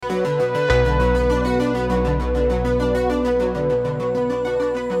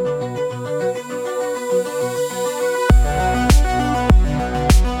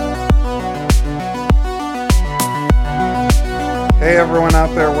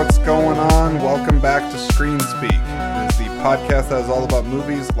what's going on? Welcome back to Screen Speak. It is the podcast that is all about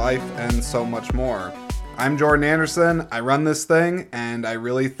movies, life, and so much more. I'm Jordan Anderson. I run this thing, and I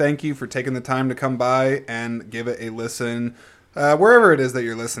really thank you for taking the time to come by and give it a listen wherever it is that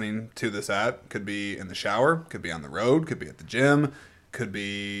you're listening to this at. Could be in the shower, could be on the road, could be at the gym, could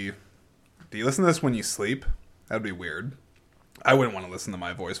be... Do you listen to this when you sleep? That would be weird. I wouldn't want to listen to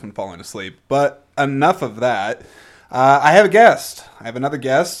my voice when falling asleep. But enough of that. I have a guest. I have another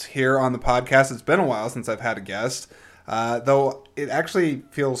guest here on the podcast. It's been a while since I've had a guest. Though it actually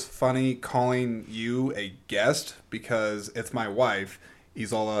feels funny calling you a guest because it's my wife,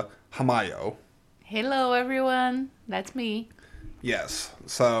 Isola Hamayo. Hello, everyone. That's me. Yes.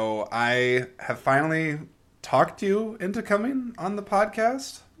 So I have finally talked you into coming on the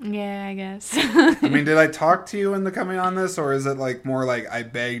podcast. Yeah, I guess. I mean, did I talk to you into coming on this, or is it like more like I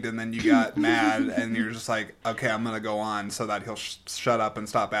begged and then you got mad and you're just like, okay, I'm going to go on so that he'll shut up and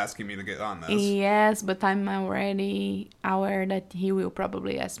stop asking me to get on this? Yes, but I'm already aware that he will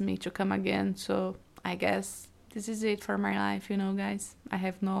probably ask me to come again. So I guess this is it for my life, guys. I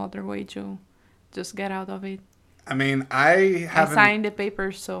have no other way to just get out of it. I mean, I signed the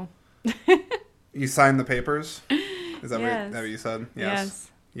papers, so. You signed the papers? Is that, yes. What you said? Yes.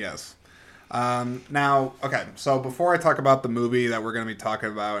 Yes. Now, okay, so before I talk about the movie that we're going to be talking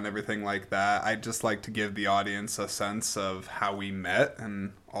about and everything like that, I'd just like to give the audience a sense of how we met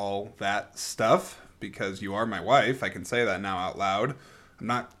and all that stuff, because you are my wife. I can say that now out loud. I'm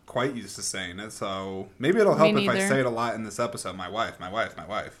not quite used to saying it, so maybe it'll help if I say it a lot in this episode. My wife.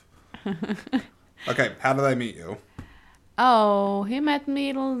 Okay, how did I meet you? Oh, he met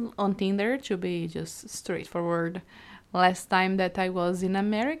me on Tinder, to be just straightforward. Last time that I was in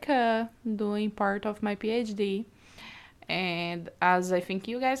America doing part of my PhD. And as I think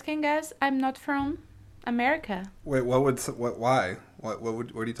you guys can guess, I'm not from America. Wait, why?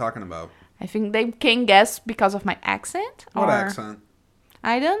 What are you talking about? I think they can guess because of my accent. What accent?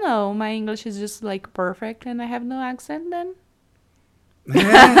 I don't know. My English is just like perfect and I have no accent then.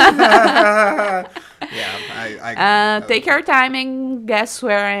 Yeah, I take your time and guess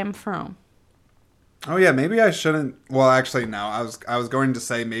where I am from. Oh yeah, maybe I shouldn't. Well, actually, no. I was going to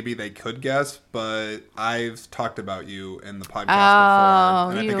say maybe they could guess, but I've talked about you in the podcast before,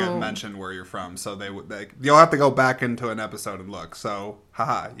 and I think I've mentioned where you're from. So you'll have to go back into an episode and look. So,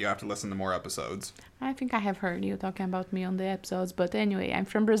 haha, you have to listen to more episodes. I think I have heard you talking about me on the episodes, but anyway, I'm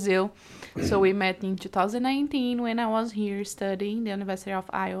from Brazil. So we met in 2019 when I was here studying the University of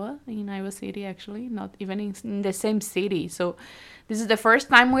Iowa, in Iowa City, actually, not even in the same city. So this is the first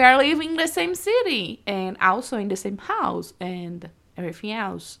time we are living in the same city and also in the same house and everything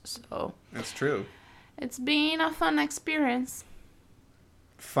else. So that's true. It's been a fun experience.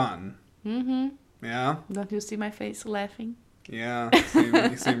 Fun? Mm-hmm. Yeah? Don't you see my face laughing? Yeah,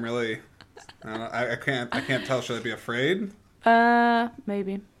 you seem really... I can't tell. Should I be afraid?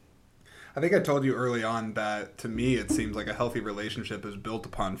 Maybe. I think I told you early on that to me it seems like a healthy relationship is built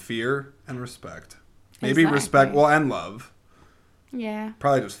upon fear and respect. Maybe exactly. Respect, well, and love. Yeah.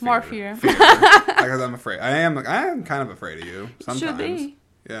 Probably just fear. More fear. Because I'm afraid. I am kind of afraid of you sometimes. Should be.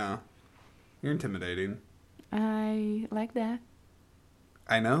 Yeah. You're intimidating. I like that.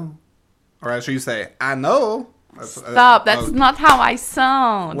 I know. Or should you say, I know? Stop. That's not how I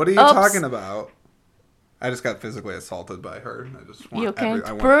sound. What are you talking about? I just got physically assaulted by her. I just want, you can't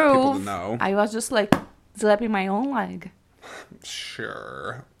I want prove. people to know. I was just like slapping my own leg.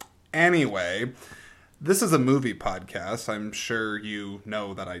 Sure. Anyway, this is a movie podcast. I'm sure you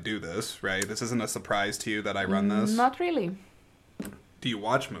know that I do this, right? This isn't a surprise to you that I run this. Not really. Do you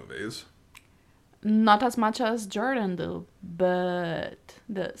watch movies? Not as much as Jordan do, but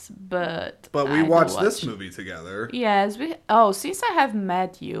we watched this movie together. Yes, since I have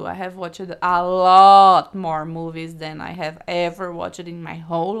met you, I have watched a lot more movies than I have ever watched in my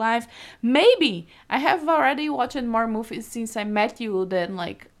whole life. Maybe I have already watched more movies since I met you than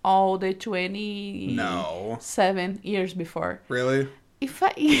like all the 27 years before. Really? If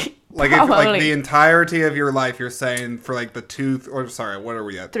like the entirety of your life, you're saying for like the what are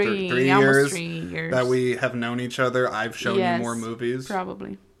we at? 3 years, 3 years that we have known each other. I've shown you more movies.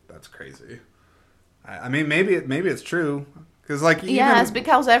 Probably. That's crazy. I mean, maybe it's true because like yes,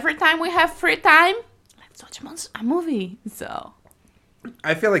 because every time we have free time, let's watch a movie. So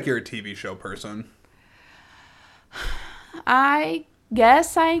I feel like you're a TV show person. I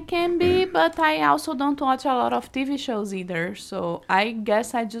guess I can be, but I also don't watch a lot of TV shows either. So I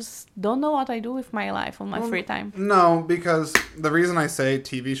guess I just don't know what I do with my life on my free time. No, because the reason I say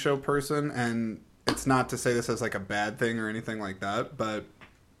TV show person, and it's not to say this as like a bad thing or anything like that, but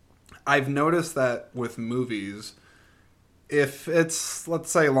I've noticed that with movies, if it's,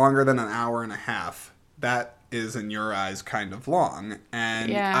 let's say, longer than an hour and a half, that is in your eyes kind of long.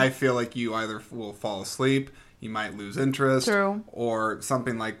 And I feel like you either will fall asleep, you might lose interest, or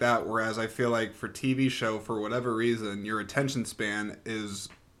something like that. Whereas I feel like for TV show, for whatever reason, your attention span is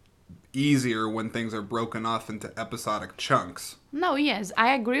easier when things are broken off into episodic chunks. No, yes,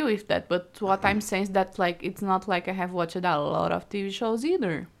 I agree with that. But what I'm saying is that, like, it's not like I have watched a lot of TV shows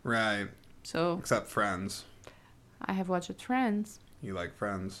either. Right. So. Except Friends. I have watched Friends. You like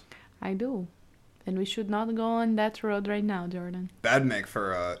Friends? I do. And we should not go on that road right now, Jordan. That'd make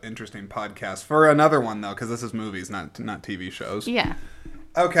for an interesting podcast. For another one, though, because this is movies, not TV shows. Yeah.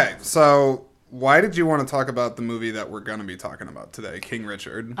 Okay, so why did you want to talk about the movie that we're going to be talking about today, King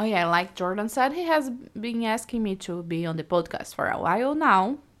Richard? Oh, yeah, like Jordan said, he has been asking me to be on the podcast for a while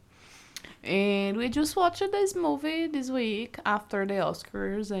now. And we just watched this movie this week after the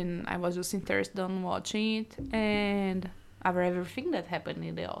Oscars, and I was just interested in watching it and everything that happened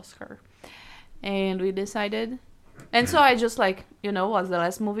in the Oscar. And we decided, and so I just like, was the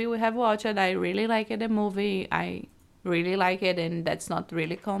last movie we have watched. I really liked the movie. I really like it, and that's not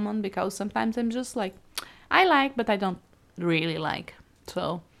really common because sometimes I'm just like, I like, but I don't really like.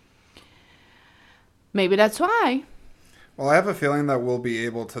 So maybe that's why. Well, I have a feeling that we'll be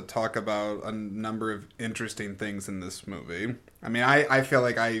able to talk about a number of interesting things in this movie. I mean, I feel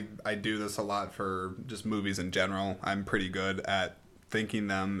like I do this a lot for just movies in general. I'm pretty good at thinking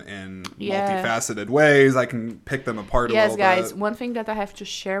them in multifaceted ways. I can pick them apart a little bit. Yes, guys, one thing that I have to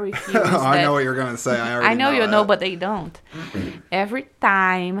share with you is I know what you're going to say. I know you know, but they don't. Every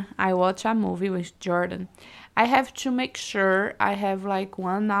time I watch a movie with Jordan, I have to make sure I have like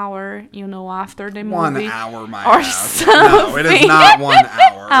 1 hour, after the movie. 1 hour, my or ass. No, it is not 1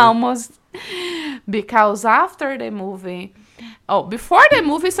 hour. Almost. Because after the movie... before the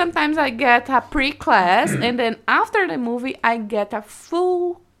movie, sometimes I get a pre-class, and then after the movie, I get a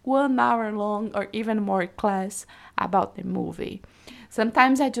full 1 hour long or even more class about the movie.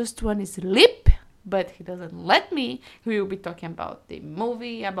 Sometimes I just want to sleep, but he doesn't let me. He will be talking about the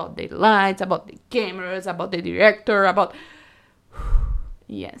movie, about the lights, about the cameras, about the director, about...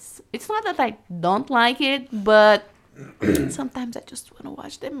 Yes. It's not that I don't like it, but sometimes I just want to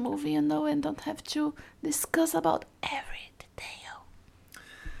watch the movie, and don't have to discuss about every detail.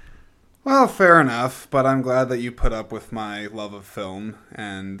 Well, fair enough, but I'm glad that you put up with my love of film,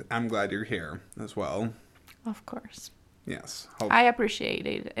 and I'm glad you're here as well. Of course. Yes. I appreciate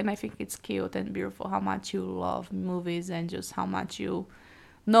it, and I think it's cute and beautiful how much you love movies and just how much you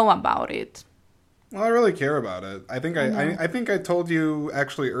know about it. Well, I really care about it. I think I think I told you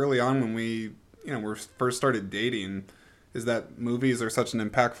actually early on when we first started dating, is that movies are such an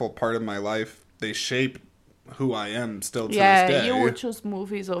impactful part of my life. They shape who I am still to this day. Yeah, you would choose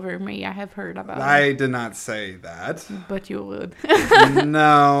movies over me. I have heard about it. I did not say that. But you would.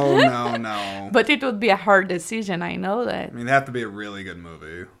 No. But it would be a hard decision, I know that. I mean, it'd have to be a really good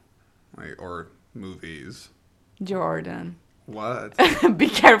movie. Or movies. Jordan. What? Be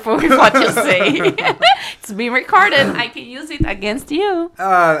careful with what you say. It's being recorded. I can use it against you.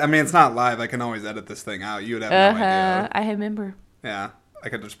 I mean, it's not live. I can always edit this thing out. You would have no idea. I remember. Yeah. I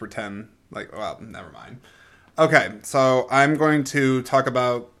could just pretend never mind. Okay, so I'm going to talk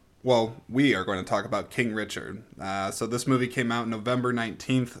about, we are going to talk about King Richard. So this movie came out November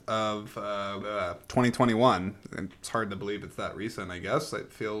 19th of 2021. It's hard to believe it's that recent, I guess.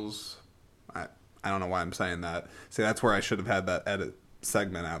 It feels... I don't know why I'm saying that. See, that's where I should have had that edit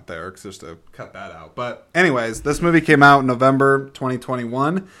segment out there, just to cut that out. But anyways, this movie came out in November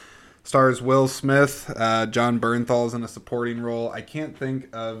 2021. Stars Will Smith. John Bernthal's in a supporting role. I can't think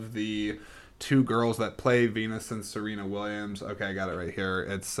of the two girls that play Venus and Serena Williams. Okay, I got it right here.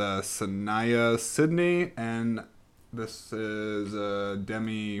 It's Sanaya Sidney, and this is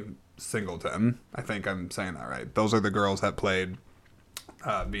Demi Singleton. I think I'm saying that right. Those are the girls that played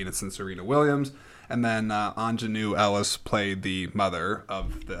Venus and Serena Williams. And then Anjanou Ellis played the mother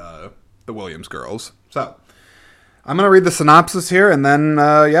of the Williams girls. So I'm going to read the synopsis here, and then,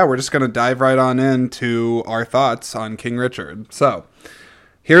 we're just going to dive right on into our thoughts on King Richard. So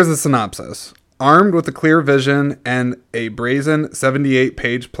here's the synopsis. Armed with a clear vision and a brazen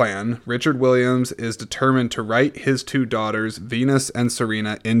 78-page plan, Richard Williams is determined to write his two daughters, Venus and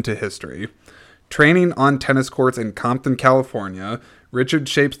Serena, into history. Training on tennis courts in Compton, California, Richard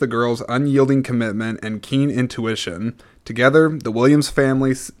shapes the girls' unyielding commitment and keen intuition. Together, the Williams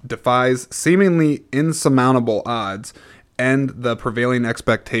family defies seemingly insurmountable odds and the prevailing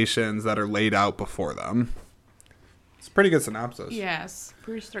expectations that are laid out before them. It's a pretty good synopsis. Yes,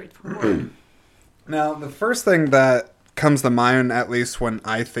 pretty straightforward. Now, the first thing that comes to mind, at least when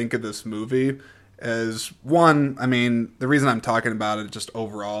I think of this movie, is one, I mean, the reason I'm talking about it just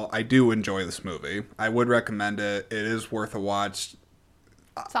overall, I do enjoy this movie. I would recommend it. It is worth a watch.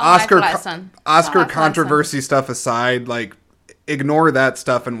 It's a life lesson. Oscar controversy stuff aside, like, ignore that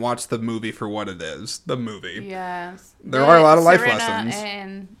stuff and watch the movie for what it is. The movie. Yes. There are a lot of life Serena lessons.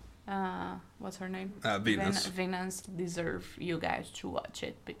 And what's her name? Venus. Venus deserve you guys to watch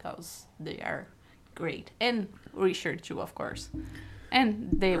it because they are great. And Richard too, of course. And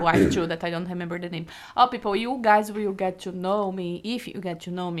the wife too, that I don't remember the name. Oh, people, you guys will get to know me. If you get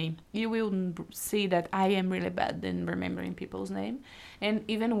to know me, you will see that I am really bad in remembering people's name. And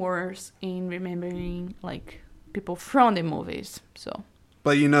even worse in remembering, like, people from the movies. So.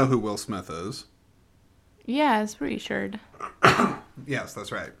 But you know who Will Smith is. Yes, Richard. Yes,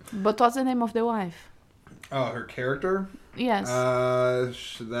 that's right. But what's the name of the wife? Oh, her character? Yes.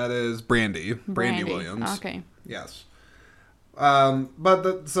 That is Brandy. Brandy Williams. Okay. Yes.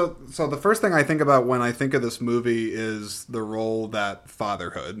 But so the first thing I think about when I think of this movie is the role that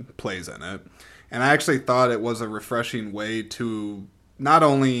fatherhood plays in it. And I actually thought it was a refreshing way to not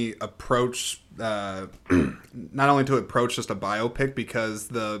only approach just a biopic, because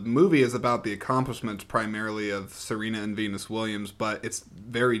the movie is about the accomplishments primarily of Serena and Venus Williams, but it's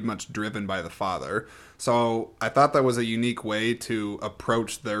very much driven by the father. So I thought that was a unique way to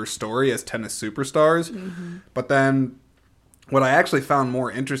approach their story as tennis superstars. Mm-hmm. But then what I actually found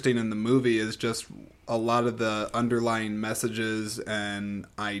more interesting in the movie is just a lot of the underlying messages and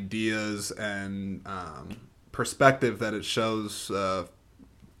ideas and perspective that it shows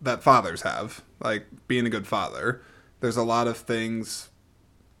that fathers have, like being a good father. There's a lot of things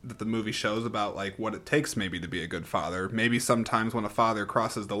that the movie shows about, like, what it takes maybe to be a good father. Maybe sometimes when a father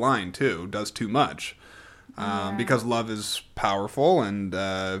crosses the line too, does too much. Because love is powerful, and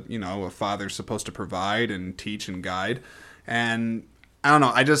a father's supposed to provide and teach and guide. And I don't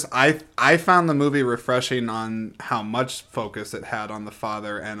know, I found the movie refreshing on how much focus it had on the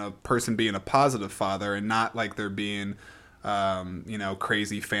father and a person being a positive father, and not like there being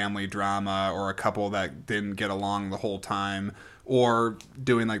crazy family drama or a couple that didn't get along the whole time, or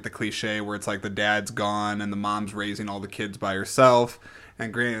doing like the cliche where it's like the dad's gone and the mom's raising all the kids by herself.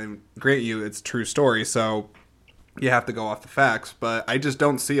 And grant you, it's a true story, so you have to go off the facts, but I just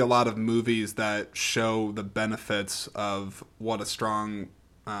don't see a lot of movies that show the benefits of what a strong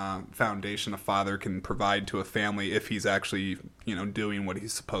foundation a father can provide to a family if he's actually, doing what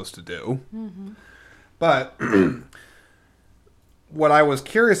he's supposed to do. Mm-hmm. But what I was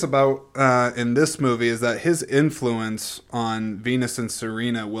curious about in this movie is that his influence on Venus and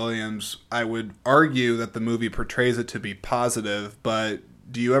Serena Williams, I would argue that the movie portrays it to be positive, but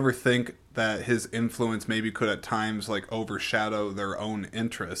do you ever think that his influence maybe could at times like overshadow their own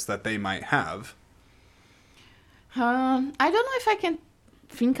interests that they might have? I don't know if I can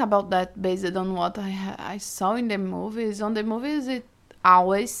think about that based on what I saw in the movies. On the movies, it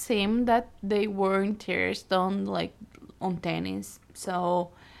always seemed that they were interested on tennis.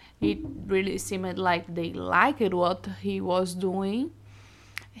 So it really seemed like they liked what he was doing.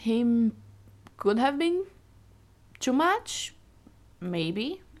 He could have been too much,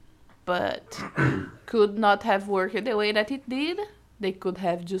 maybe, but could not have worked the way that it did. They could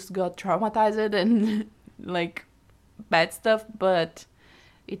have just got traumatized and like bad stuff, but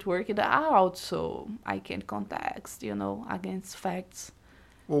it worked out, so I can't context, against facts.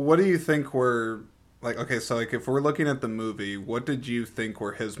 Well, what do you think were, like, okay, so like if we're looking at the movie, what did you think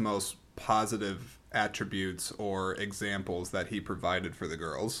were his most positive attributes or examples that he provided for the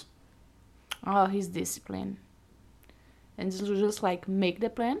girls? Oh, his discipline. And just like make the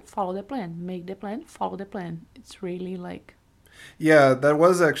plan, follow the plan, make the plan, follow the plan. It's really like... Yeah, that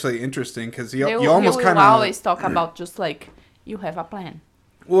was actually interesting because you almost kind of... always talk about just like, you have a plan.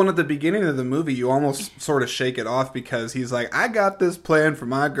 Well, and at the beginning of the movie, you almost sort of shake it off because he's like, I got this plan for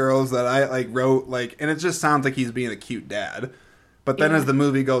my girls that I wrote, and it just sounds like he's being a cute dad. But then as the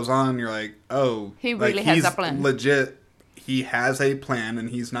movie goes on, you're like, oh, he really has a plan. Legit. He has a plan, and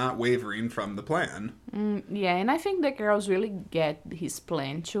he's not wavering from the plan. Yeah, and I think the girls really get his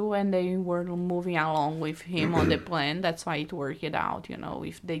plan, too, and they were moving along with him on the plan. That's why it worked out,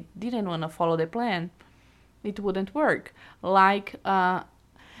 If they didn't want to follow the plan, it wouldn't work. Like,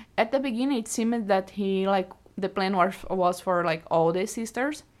 at the beginning, it seemed that the plan was for, all the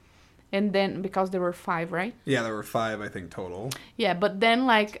sisters. And then, because there were 5, right? Yeah, there were 5, I think, total. Yeah, but then,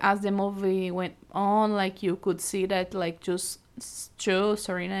 as the movie went on, you could see that, just two,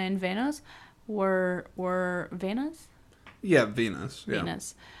 Serena and Venus, were Venus? Yeah, Venus. Yeah.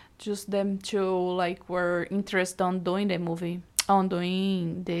 Venus. Just them two, were interested on doing the movie, on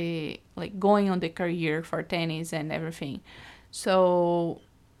doing the, going on the career for tennis and everything. So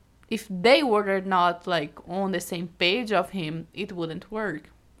if they were not like on the same page of him, it wouldn't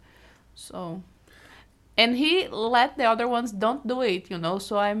work. So, and he let the other ones don't do it, you know.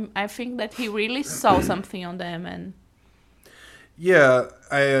 So I think that he really saw something on them. And Yeah,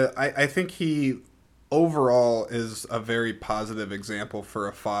 I think he overall is a very positive example for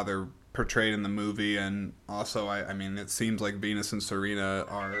a father portrayed in the movie, and also I mean it seems like Venus and Serena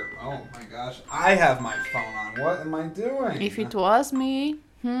are. Oh my gosh, I have my phone on. What am I doing? if it was me,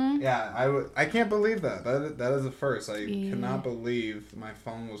 Yeah, I can't believe that. That is a first. I cannot believe my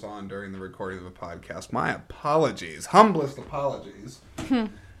phone was on during the recording of the podcast. My apologies. Humblest apologies.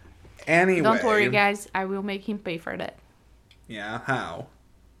 Anyway. Don't worry, guys. I will make him pay for that. Yeah, how?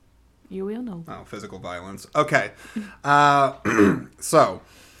 You will know. Oh, physical violence. Okay. So,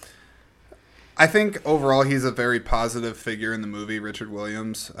 I think overall he's a very positive figure in the movie, Richard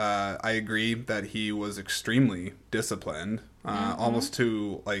Williams. I agree that he was extremely disciplined, almost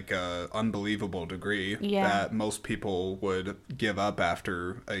to like a unbelievable degree that most people would give up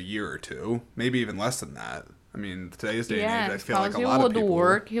after a year or two, maybe even less than that. I mean, today's day and age, I feel like a lot of people... He would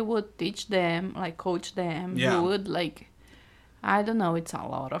work, he would teach them, like coach them. Yeah. He would like... I don't know, it's a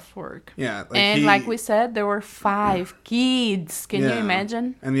lot of work. Yeah. Like we said, there were 5 kids. Can you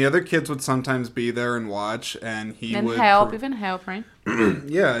imagine? And the other kids would sometimes be there and watch, and he would... even help, right?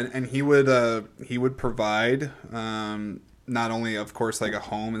 Yeah, and he would provide... not only, of course, like a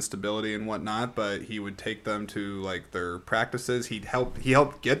home and stability and whatnot, but he would take them to like their practices. He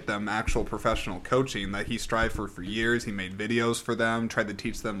helped get them actual professional coaching that he strived for years. He made videos for them, tried to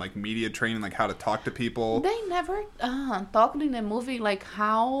teach them like media training, like how to talk to people. They never talked in the movie like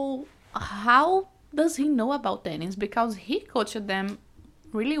how does he know about tennis, because he coached them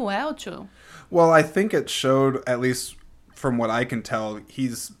really well too. Well, I think it showed, at least from what I can tell,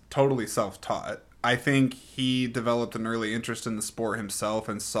 he's totally self-taught. I think he developed an early interest in the sport himself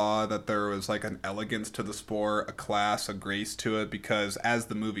and saw that there was like an elegance to the sport, a class, a grace to it, because as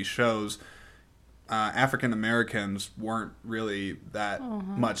the movie shows, African Americans weren't really that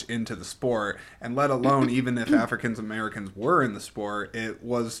much into the sport, and let alone even if African Americans were in the sport, it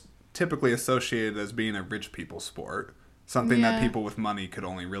was typically associated as being a rich people's sport. Something that people with money could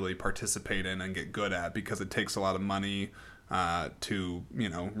only really participate in and get good at, because it takes a lot of money to,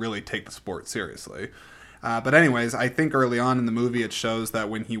 really take the sport seriously. But anyways, I think early on in the movie it shows that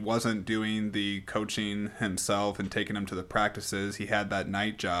when he wasn't doing the coaching himself and taking them to the practices, he had that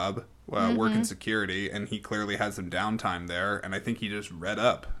night job, working security, and he clearly had some downtime there. And I think he just read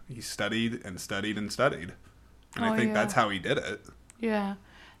up. He studied and studied and studied. And I think that's how he did it. Yeah.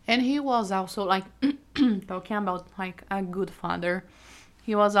 And he was also like talking about like a good father.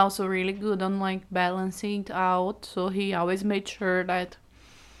 He was also really good on like balancing it out. So he always made sure that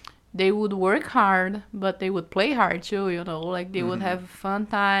they would work hard, but they would play hard too, like they would have fun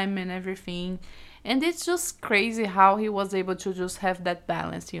time and everything. And it's just crazy how he was able to just have that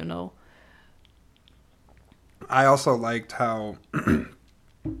balance, I also liked how,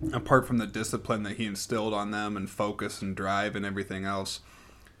 apart from the discipline that he instilled on them and focus and drive and everything else,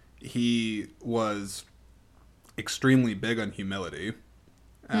 he was extremely big on humility.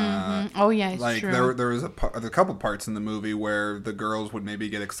 Oh yeah, it's like true. There was a couple parts in the movie where the girls would maybe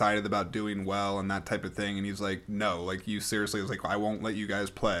get excited about doing well and that type of thing, and he's like, no, like you seriously, was like, I won't let you guys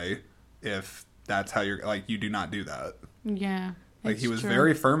play if that's how you're, like, you do not do that. Yeah, like he was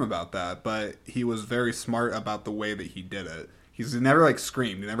very firm about that, but he was very smart about the way that he did it. He's never like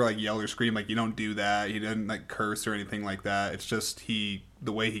screamed, he never like yelled or screamed, like you don't do that. He didn't like curse or anything like that. It's just the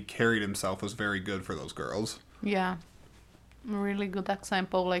way he carried himself was very good for those girls. Yeah. A really good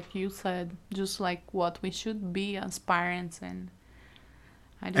example, like you said, just like what we should be as parents, and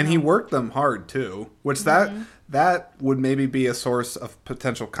he worked them hard too, which that would maybe be a source of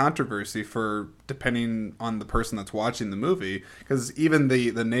potential controversy for depending on the person that's watching the movie, because even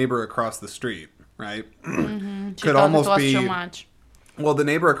the neighbor across the street, right, could almost be too much. Well, the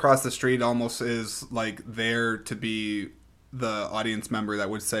neighbor across the street almost is like there to be the audience member that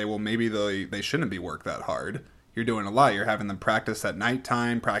would say, well, maybe they shouldn't be worked that hard. You're doing a lot. You're having them practice at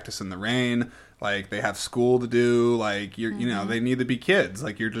nighttime, practice in the rain. Like, they have school to do. Like, they need to be kids.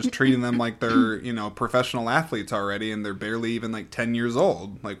 Like, you're just treating them like they're, professional athletes already, and they're barely even, like, 10 years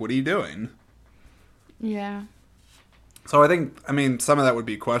old. Like, what are you doing? Yeah. So I mean, some of that would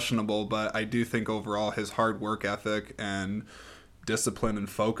be questionable, but I do think overall his hard work ethic and discipline and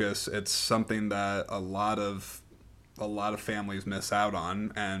focus, it's something that a lot of families miss out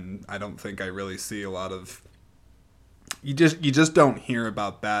on, and I don't think I really see a lot of... You just don't hear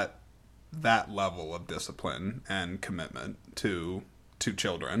about that level of discipline and commitment to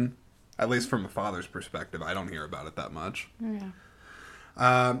children. At least from a father's perspective, I don't hear about it that much. Yeah.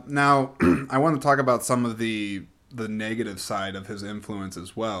 Now, I want to talk about some of the negative side of his influence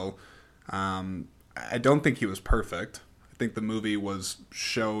as well. I don't think he was perfect. I think the movie was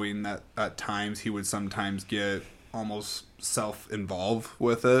showing that at times he would sometimes get almost self-involved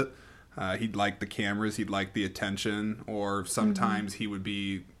with it. He'd like the cameras, he'd like the attention, or sometimes he would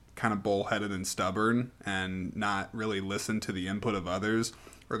be kind of bullheaded and stubborn and not really listen to the input of others.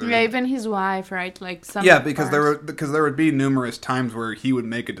 Yeah, even his wife, right? Like some. Yeah, because there would be numerous times where he would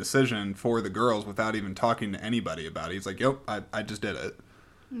make a decision for the girls without even talking to anybody about it. He's like, "Yep, I just did it."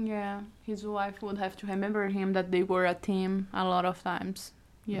 Yeah, his wife would have to remember him that they were a team a lot of times.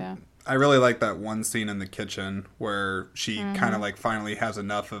 Yeah. I really like that one scene in the kitchen where she kind of like finally has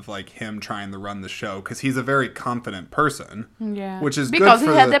enough of like him trying to run the show because he's a very confident person. Yeah. Which is because good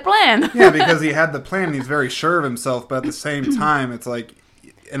for he had the plan. Yeah, because he had the plan and he's very sure of himself, but at the same time, it's like,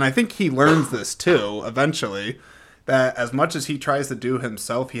 and I think he learns this too eventually, that as much as he tries to do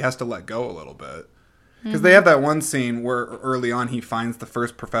himself, he has to let go a little bit. Because they have that one scene where early on he finds the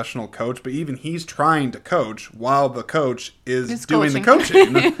first professional coach, but even he's trying to coach while the coach is doing the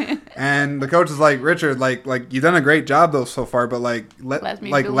coaching. And the coach is like, Richard, like you've done a great job though so far, but like let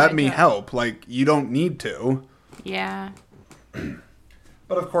me help. Like you don't need to. Yeah.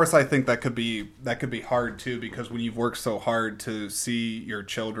 But of course, I think that could be hard too, because when you've worked so hard to see your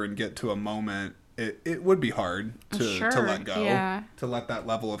children get to a moment, it would be hard to let go, to let that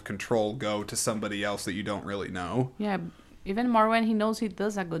level of control go to somebody else that you don't really know. Yeah, even more when he knows he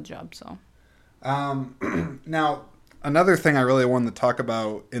does a good job. So, now another thing I really wanted to talk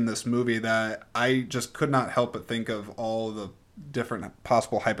about in this movie that I just could not help but think of all the different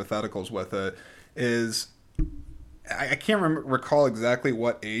possible hypotheticals with it is. I can't recall exactly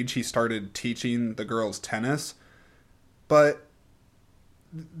what age he started teaching the girls tennis, but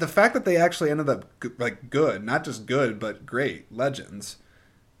the fact that they actually ended up like good, not just good, but great legends.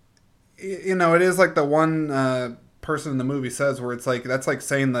 You know, it is like the one person in the movie says where it's like that's like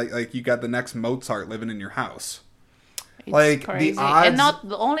saying like you got the next Mozart living in your house. It's like crazy. The odds, and not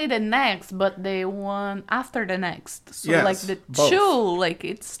only the next, but the one after the next. So yes, like the both. two, like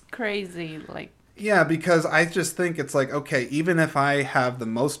it's crazy, like. Yeah, because I just think it's like, okay, even if I have the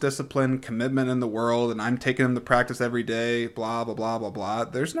most disciplined commitment in the world and I'm taking them to practice every day, blah, blah, blah, blah, blah,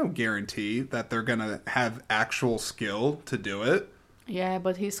 there's no guarantee that they're going to have actual skill to do it. Yeah,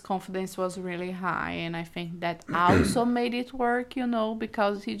 but his confidence was really high, and I think that also made it work, you know,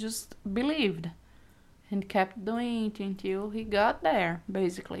 because he just believed and kept doing it until he got there,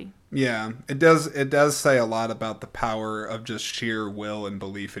 basically. Yeah, it does say a lot about the power of just sheer will and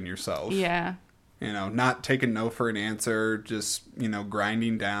belief in yourself. Yeah. You know, not taking no for an answer, just, you know,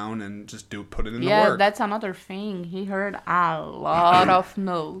 grinding down and just put it in the work. Yeah, that's another thing. He heard a lot of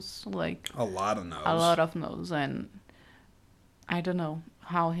no's. Like, a lot of no's. A lot of no's. And I don't know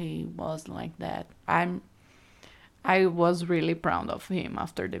how he was like that. I was really proud of him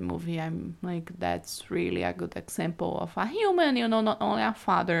after the movie. I'm like, that's really a good example of a human, you know, not only a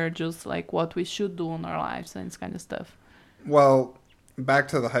father, just like what we should do in our lives and this kind of stuff. Well, back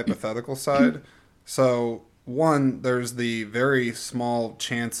to the hypothetical side. So, one, there's the very small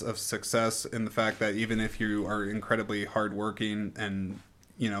chance of success in the fact that even if you are incredibly hardworking and,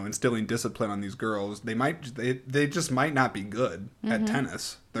 you know, instilling discipline on these girls, they just might not be good at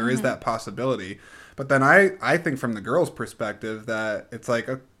tennis. There is that possibility. But then I think from the girls' perspective that it's like,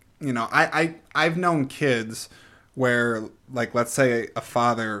 you know, I've known kids where, like, let's say a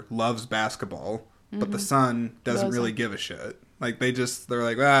father loves basketball, but the son doesn't really give a shit. Like they're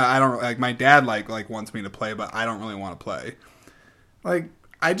like, I don't like my dad like wants me to play, but I don't really want to play. Like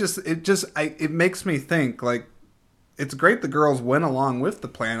it makes me think like it's great the girls went along with the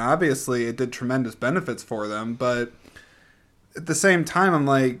plan. Obviously, it did tremendous benefits for them, but at the same time, I'm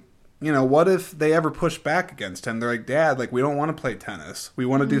like, you know, what if they ever push back against him? They're like, Dad, like we don't want to play tennis. We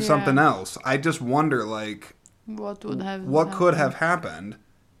want to do something else. I just wonder like what could have happened.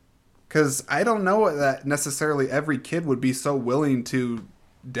 Because I don't know that necessarily every kid would be so willing to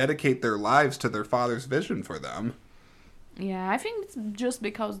dedicate their lives to their father's vision for them. Yeah, I think it's just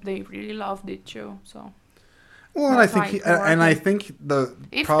because they really loved it too. So. Well, and I think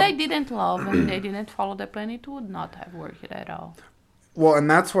if they didn't love and they didn't follow the plan, it would not have worked at all. Well,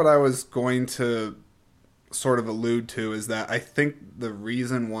 and that's what I was going to sort of allude to is that I think the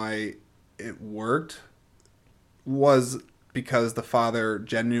reason why it worked was because the father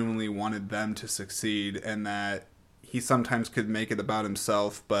genuinely wanted them to succeed and that he sometimes could make it about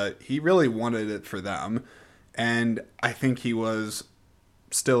himself, but he really wanted it for them. And I think he was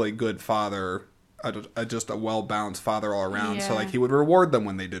still a good father, just a well-balanced father all around. Yeah. So, like, he would reward them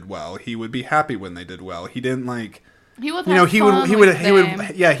when they did well. He would be happy when they did well. He didn't, like... He would You know, have fun with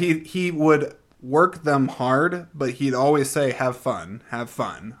them. he would work them hard, but he'd always say, have fun, have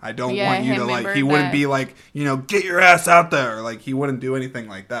fun. I don't Yeah, want you I to, like, remember he wouldn't that. be like, you know, get your ass out there. Like, he wouldn't do anything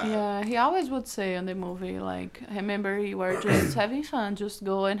like that. Yeah, he always would say in the movie, like, remember, you were just having fun, just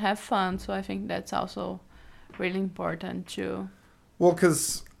go and have fun. So I think that's also really important too. Well,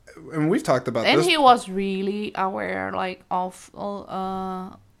 because, and we've talked about And this. he was really aware, like, of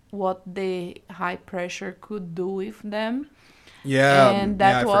what the high pressure could do with them. Yeah, And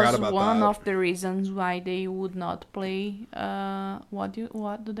yeah, that I forgot was about one that. of the reasons why they would not play what do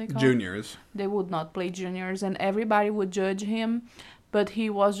they call it? Juniors. They would not play juniors, and everybody would judge him, but he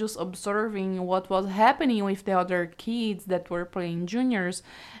was just observing what was happening with the other kids that were playing juniors,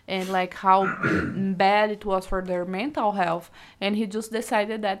 and like how bad it was for their mental health. And he just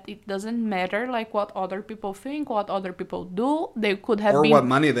decided that it doesn't matter like what other people think, what other people do. They could have Or been what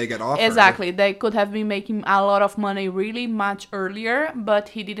money they get offered. exactly. They could have been making a lot of money really much earlier, but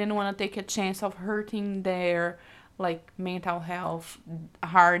he didn't want to take a chance of hurting their like mental health and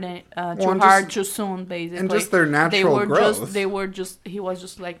hard just- too soon, basically. And just their natural growth. He was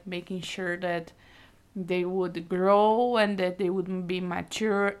just like making sure that they would grow and that they would be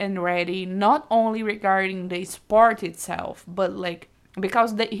mature and ready, not only regarding the sport itself, but like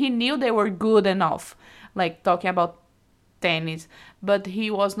because he knew they were good enough, like talking about tennis, but he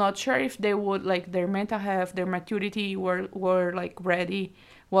was not sure if they would like their mental health, their maturity were like ready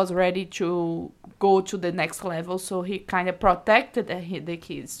to go to the next level. So he kind of protected the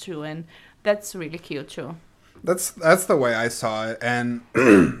kids too, and that's really cute too. That's the way I saw it, and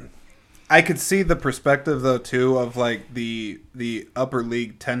I could see the perspective though too of like the upper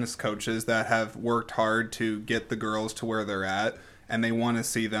league tennis coaches that have worked hard to get the girls to where they're at, and they want to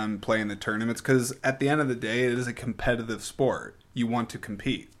see them play in the tournaments because at the end of the day, it is a competitive sport. You want to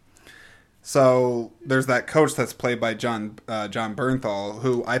compete. So there's that coach that's played by John Bernthal,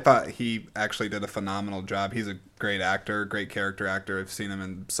 who I thought he actually did a phenomenal job. He's a great actor, great character actor. I've seen him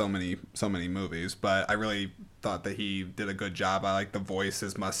in so many movies, but I really thought that he did a good job. I like the voice,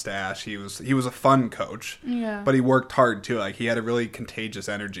 his mustache. He was a fun coach, Yeah. but he worked hard too. Like he had a really contagious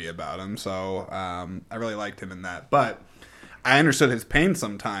energy about him. So I really liked him in that. But I understood his pain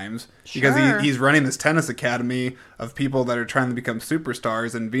sometimes because Sure. he's running this tennis academy of people that are trying to become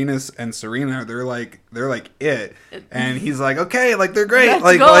superstars, and Venus and Serena, they're like it, and he's like, okay, like they're great, Let's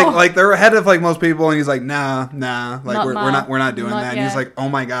like go. like they're ahead of like most people, and he's like, nah, like Not we're now. not doing Not that. And he's yet. like, oh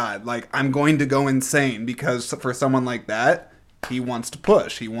my god, like I'm going to go insane because for someone like that, he wants to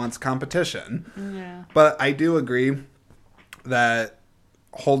push, he wants competition. Yeah. But I do agree that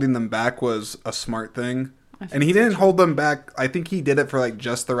holding them back was a smart thing. And he didn't hold them back. I think he did it for like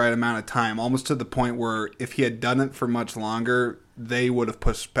just the right amount of time, almost to the point where if he had done it for much longer, they would have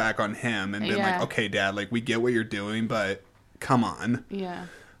pushed back on him and been like, Yeah. okay, Dad, like we get what you're doing, but come on. Yeah.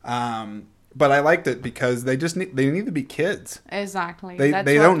 But I liked it because they need to be kids. Exactly.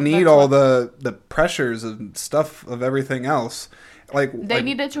 They don't need all the pressures and stuff of everything else. They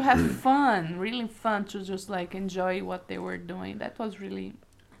needed to have fun, really fun, to just like enjoy what they were doing. That was really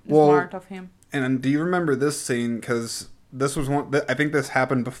smart of him. And do you remember this scene? Because this was one. I think this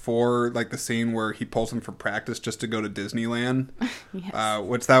happened before, like the scene where he pulls him for practice just to go to Disneyland. Yes.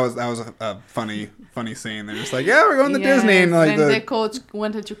 Which that was a funny scene. They're just like, yeah, we're going to Disney, and like the coach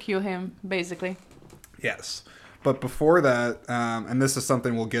wanted to kill him, basically. yes. But before that, and this is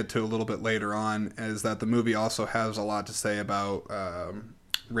something we'll get to a little bit later on, is that the movie also has a lot to say about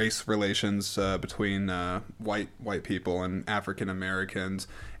race relations between white people and African Americans.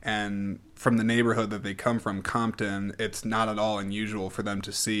 And from the neighborhood that they come from, Compton, it's not at all unusual for them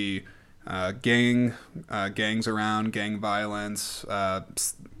to see gangs around, gang violence,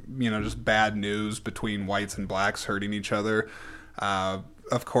 just bad news between whites and blacks hurting each other.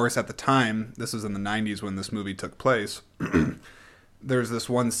 Of course, at the time, this was in the 90s when this movie took place, there's this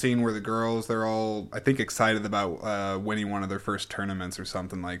one scene where the girls, they're all, I think, excited about winning one of their first tournaments or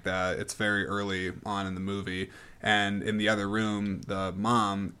something like that. It's very early on in the movie. And in the other room, the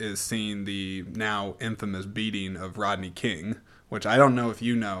mom is seeing the now infamous beating of Rodney King, which I don't know if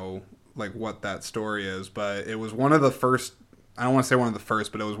you know, like, what that story is, but it was one of the first, I don't want to say one of the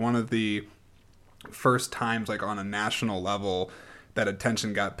first, but it was one of the first times, like, on a national level that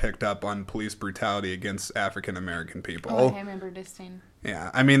attention got picked up on police brutality against African American people. Oh, I remember this scene. Yeah,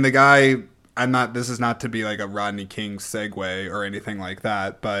 I mean, the guy, this is not to be like a Rodney King segue or anything like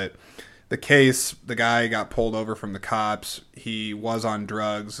that, but the guy got pulled over from the cops. He was on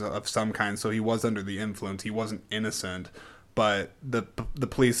drugs of some kind, so he was under the influence. He wasn't innocent, but the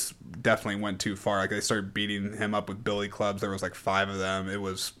police definitely went too far. Like, they started beating him up with billy clubs. There was like 5 of them. It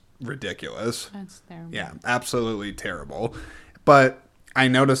was ridiculous. That's terrible. Yeah, absolutely terrible. But I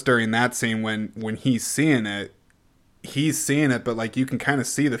noticed during that scene when he's seeing it, but like you can kind of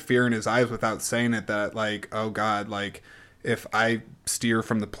see the fear in his eyes without saying it, that like, oh God, like if I steer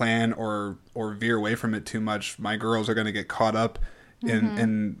from the plan or veer away from it too much, my girls are going to get caught up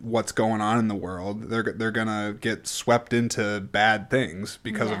in what's going on in the world. They're going to get swept into bad things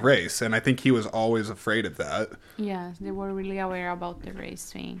because of race. And I think he was always afraid of that. Yes, they were really aware about the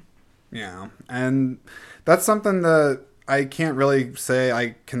race thing. Yeah. And that's something that I can't really say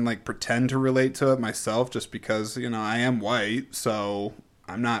I can like pretend to relate to it myself, just because, you know, I am white, so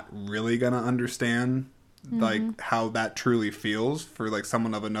I'm not really going to understand like how that truly feels for like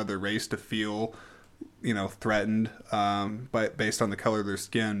someone of another race to feel, you know, threatened but based on the color of their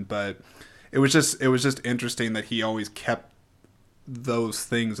skin. But it was just interesting that he always kept those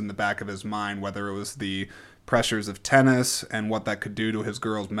things in the back of his mind, whether it was the pressures of tennis and what that could do to his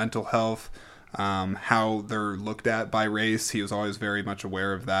girls' mental health, how they're looked at by race. He was always very much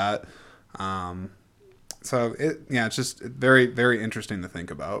aware of that. So it's just very, very interesting to think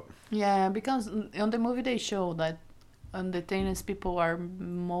about. Yeah, because on the movie they show that the tennis people are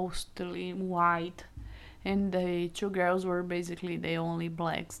mostly white, and the two girls were basically the only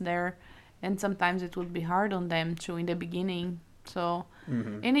blacks there, and sometimes it would be hard on them too in the beginning. So,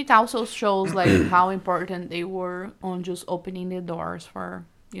 and it also shows like how important they were on just opening the doors for,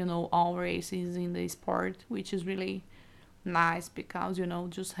 you know, all races in the sport, which is really nice, because, you know,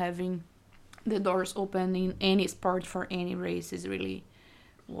 just having the doors open in any sport for any race is really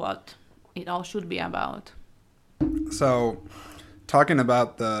what it all should be about. So, talking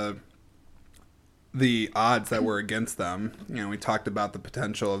about the odds that were against them, you know, we talked about the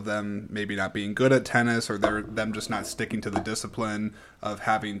potential of them maybe not being good at tennis, or them just not sticking to the discipline of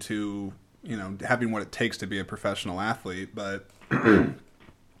having to, you know, having what it takes to be a professional athlete. But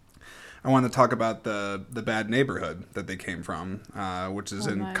I want to talk about the bad neighborhood that they came from, which is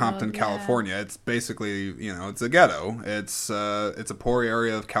in Compton, California. It's basically, you know, it's a ghetto. It's a poor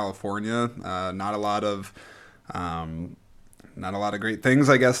area of California. Not a lot of great things,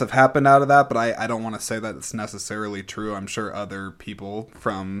 I guess, have happened out of that. But I don't want to say that it's necessarily true. I'm sure other people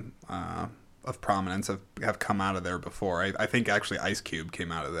from of prominence have come out of there before. I think actually Ice Cube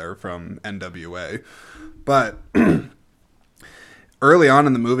came out of there from NWA, but. Early on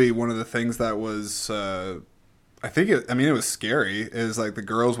in the movie, one of the things that was, it was scary, is like the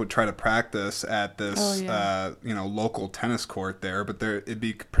girls would try to practice at this, local tennis court there, but it'd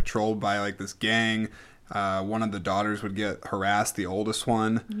be patrolled by like this gang. One of the daughters would get harassed, the oldest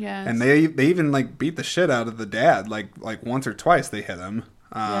one. Yes. And they even like beat the shit out of the dad, like once or twice they hit him,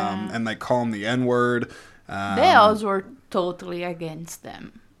 and like call him the N-word. They also were totally against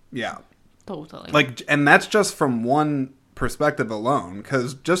them. Yeah. Totally. Like, and that's just from one perspective alone,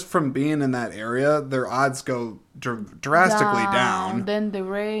 because just from being in that area, their odds go drastically down. Then the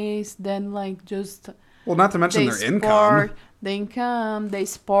race, then like just well, not to mention their income, the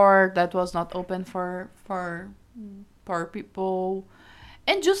sport that was not open for poor people,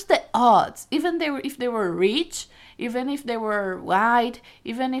 and just the odds. Even if they were rich, even if they were white,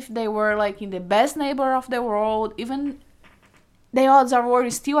 even if they were like in the best neighbor of the world, even the odds were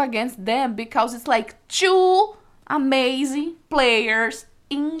still against them, because it's like two amazing players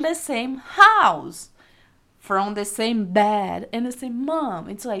in the same house, from the same dad and the same mom.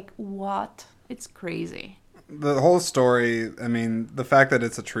 It's like, what? It's crazy. The whole story, I mean, the fact that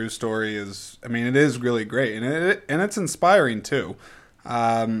it's a true story is, I mean, it is really great, and it's inspiring too.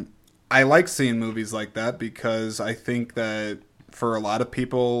 I like seeing movies like that, because I think that for a lot of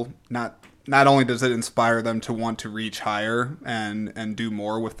people, not only does it inspire them to want to reach higher and do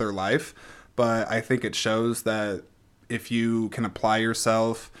more with their life, but I think it shows that if you can apply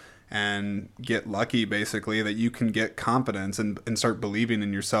yourself and get lucky, basically, that you can get confidence and start believing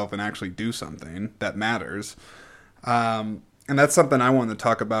in yourself and actually do something that matters. And that's something I want to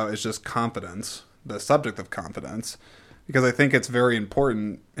talk about, is just confidence, the subject of confidence, because I think it's very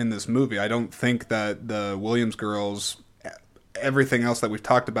important in this movie. I don't think that the Williams girls, everything else that we've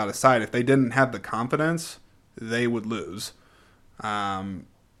talked about aside, if they didn't have the confidence, they would lose.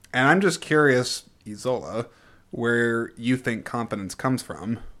 And I'm just curious, Isola, where you think confidence comes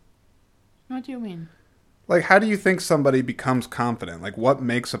from. What do you mean? Like, how do you think somebody becomes confident? Like, what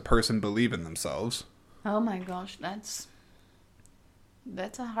makes a person believe in themselves? Oh my gosh, that's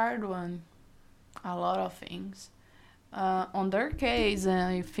a hard one. A lot of things. On their case,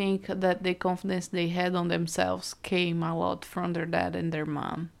 I think that the confidence they had on themselves came a lot from their dad and their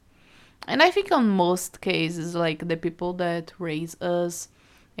mom. And I think on most cases, like the people that raise us,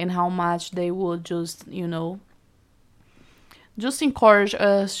 and how much they would just, just encourage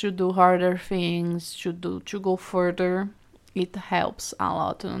us to do harder things, to go further. It helps a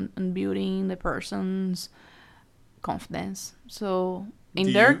lot on building the person's confidence. So Do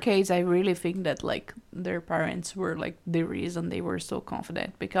in their you? case, I really think that like their parents were like the reason they were so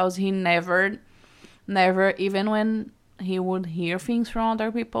confident, because he never, even when he would hear things from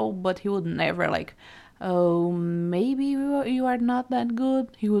other people, but he would never like, oh, maybe you are not that good.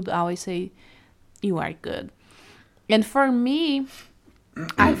 He would always say, you are good. And for me,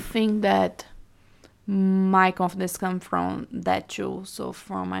 I think that my confidence comes from that too. So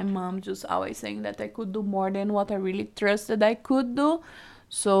from my mom just always saying that I could do more than what I really trusted I could do.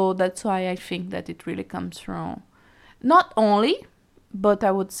 So that's why I think that it really comes from not only, but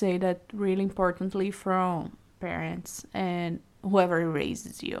I would say that really importantly from parents and whoever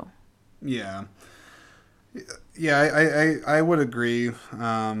raises you. Yeah. Yeah, I would agree.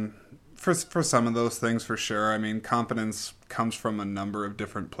 For some of those things, for sure. I mean, confidence comes from a number of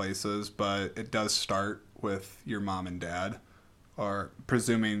different places, but it does start with your mom and dad, or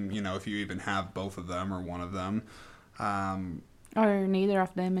presuming, if you even have both of them or one of them. Um, Or neither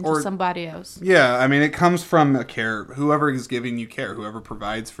of them and just or, somebody else. yeah, I mean, it comes from a care. Whoever is giving you care, whoever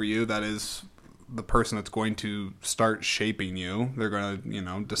provides for you, that is the person that's going to start shaping you. They're going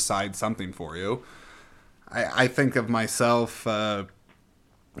to, decide something for you. I think of myself,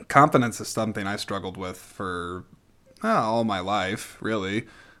 confidence is something I struggled with for all my life, really.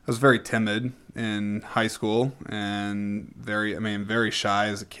 I was very timid in high school and very shy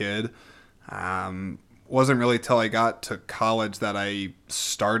as a kid. Wasn't really till I got to college that I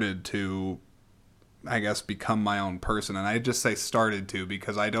started to, I guess, become my own person. And I just say started to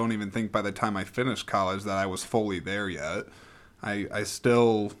because I don't even think by the time I finished college that I was fully there yet. I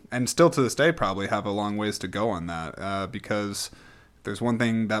still, and still to this day, probably have a long ways to go on that because there's one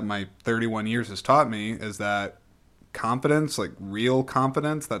thing that my 31 years has taught me is that confidence, like real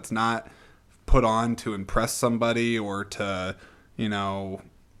confidence, that's not put on to impress somebody or to,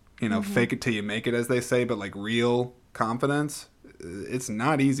 fake it till you make it, as they say, but like real confidence, it's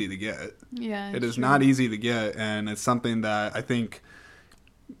not easy to get. Yeah, It is true. not easy to get, and it's something that I think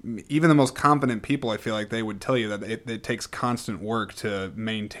even the most confident people, I feel like they would tell you that it takes constant work to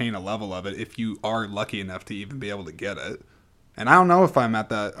maintain a level of it if you are lucky enough to even be able to get it. And I don't know if I'm at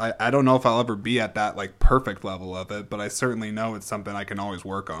that. I don't know if I'll ever be at that like perfect level of it, but I certainly know it's something I can always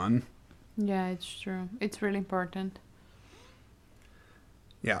work on. Yeah, it's true. It's really important.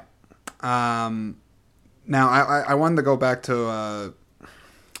 Yeah. Now I wanted to go back to you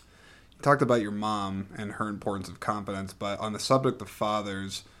talked about your mom and her importance of confidence, but on the subject of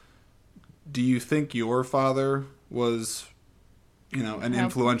fathers, do you think your father was, an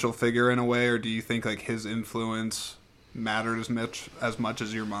influential figure in a way, or do you think like his influence mattered as much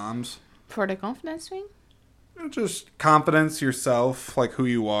as your mom's? For the confidence thing? Just confidence, yourself, like who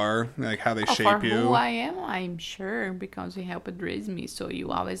you are, like how they Oh, for shape who you. I am, I'm sure, because he helped raise me. So you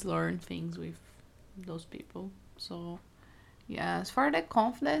always learn things with those people. So, yes, for the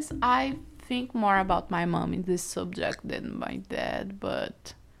confidence, I think more about my mom in this subject than my dad.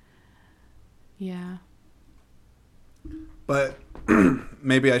 But, yeah. But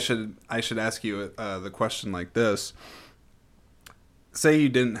maybe I should ask you the question like this: say you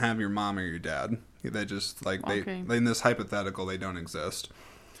didn't have your mom or your dad, they just like Okay. in this hypothetical they don't exist.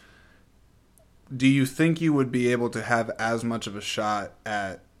 Do you think you would be able to have as much of a shot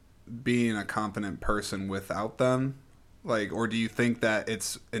at being a confident person without them? Like, or do you think that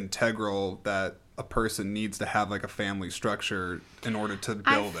it's integral that a person needs to have like a family structure in order to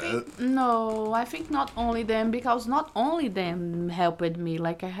build it? No, I think not only them, because not only them helped me.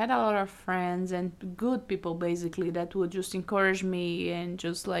 Like I had a lot of friends and good people basically that would just encourage me and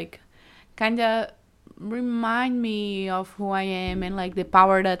just like kind of remind me of who I am and like the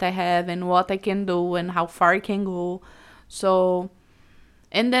power that I have and what I can do and how far I can go. So,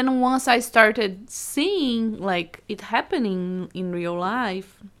 and then once I started seeing like it happening in real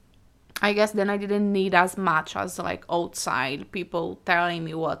life, I guess then I didn't need as much as like outside people telling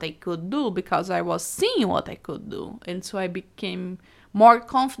me what I could do, because I was seeing what I could do. And so I became more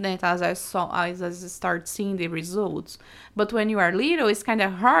confident as I start seeing the results. But when you are little, it's kind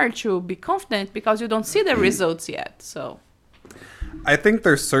of hard to be confident because you don't see the results yet. So I think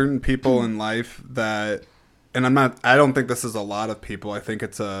there's certain people in life that, and I don't think this is a lot of people. I think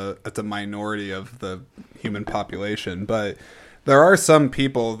it's a minority of the human population, but there are some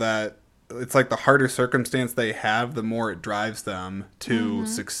people that it's like the harder circumstance they have, the more it drives them to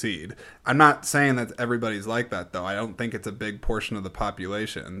succeed. I'm not saying that everybody's like that, though. I don't think it's a big portion of the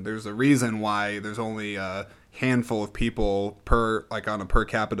population. There's a reason why there's only a handful of people per like on a per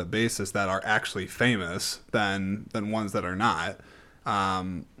capita basis that are actually famous than ones that are not.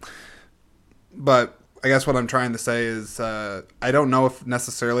 But I guess what I'm trying to say is I don't know if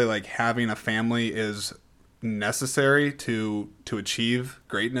necessarily like having a family is necessary to achieve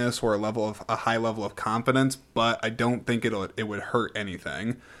greatness or a high level of confidence, but I don't think it would hurt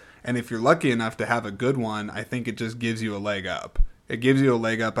anything. And if you're lucky enough to have a good one, I think it just gives you a leg up. It gives you a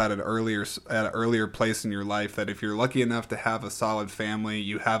leg up at an earlier place in your life, that if you're lucky enough to have a solid family,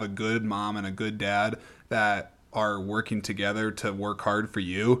 you have a good mom and a good dad that are working together to work hard for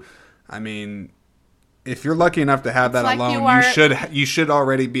you. I mean, if you're lucky enough to have that like alone, you should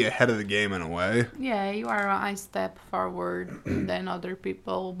already be ahead of the game in a way. Yeah, you are a step forward than other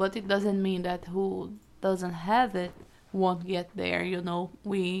people, but it doesn't mean that who doesn't have it won't get there. You know,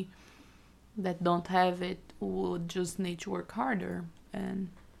 we that don't have it would just need to work harder, and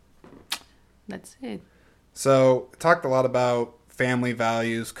that's it. So, talked a lot about family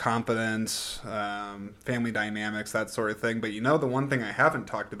values, confidence, family dynamics, that sort of thing. But you know, the one thing I haven't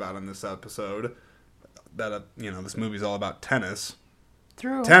talked about in this episode, that this movie's all about tennis.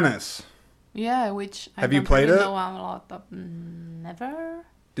 True. Tennis. Yeah, which have you played it? Know a lot of. Never.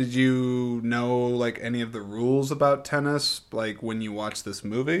 Did you know like any of the rules about tennis, like when you watched this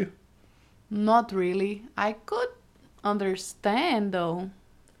movie? Not really. I could understand though,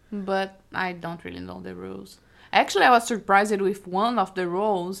 but I don't really know the rules. Actually, I was surprised with one of the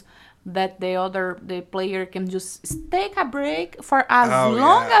rules that the player can just take a break for as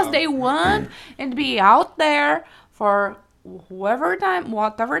long as they want and be out there for whatever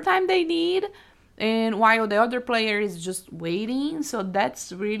time they need, and while the other player is just waiting. So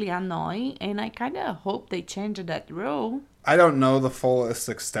that's really annoying, and I kind of hope they change that rule. I don't know the fullest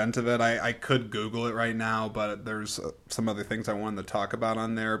extent of it. I could Google it right now, but there's some other things I wanted to talk about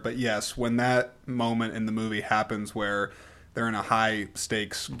on there. But yes, when that moment in the movie happens where they're in a high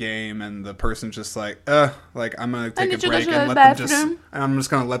stakes game and the person's just like I'm gonna take a break and I'm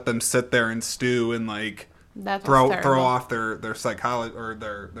just gonna let them sit there and stew and like throw off their psychology or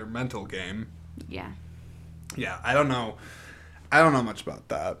their mental game. Yeah. Yeah, I don't know much about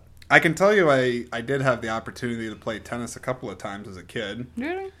that. I can tell you I did have the opportunity to play tennis a couple of times as a kid.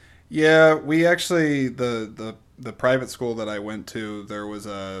 Really? Yeah, we actually the private school that I went to, there was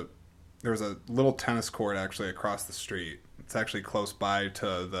a little tennis court actually across the street. It's actually close by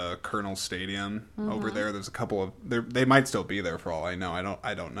to the Colonel Stadium over there. There's a couple of they might still be there for all I know.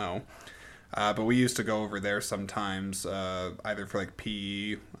 I don't know. But we used to go over there sometimes, either for like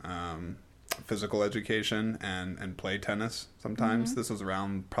PE, physical education, and play tennis sometimes. This was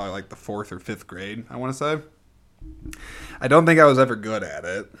around probably like the 4th or 5th grade, I want to say. I don't think I was ever good at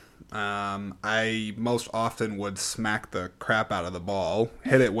it. I most often would smack the crap out of the ball,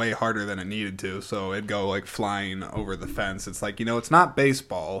 hit it way harder than it needed to, so it'd go like flying over the fence. It's like, it's not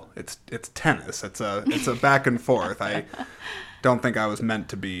baseball, it's tennis. It's a back and forth. I don't think I was meant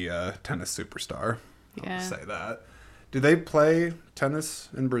to be a tennis superstar. I'll just say that. Do they play tennis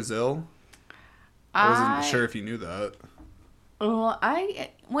in Brazil? I wasn't sure if you knew that.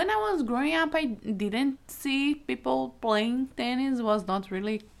 When I was growing up, I didn't see people playing tennis. It was not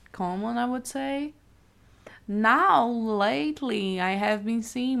really common, I would say. Now, lately, I have been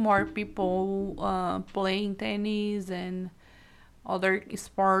seeing more people playing tennis and other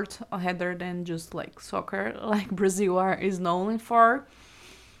sports other than just like soccer, like Brazil is known for.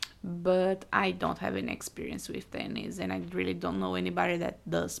 But I don't have any experience with tennis, and I really don't know anybody that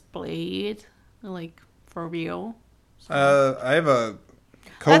does play it, like for real. So. I have a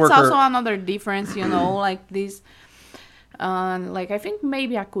coworker. That's also another difference, like this. Like I think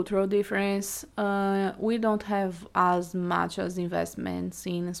maybe a cultural difference. We don't have as much as investments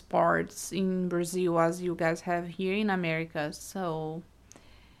in sports in Brazil as you guys have here in America. So,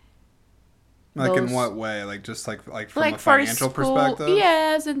 like in what way? Like just like from a financial perspective?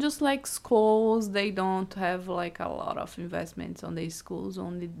 Yes, and just like schools, they don't have like a lot of investments on these schools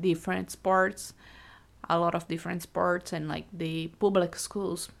on the different sports. A lot of different sports, and like the public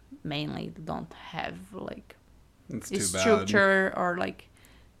schools mainly don't have like structure or like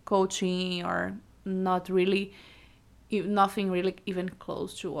coaching, or nothing really even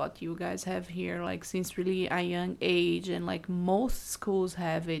close to what you guys have here, like since really a young age, and like most schools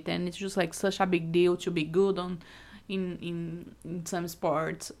have it, and it's just like such a big deal to be good in some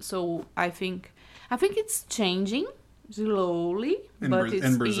sports. So I think it's changing slowly, but it's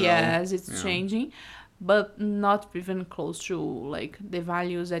in Brazil. Yes, it's changing, but not even close to like the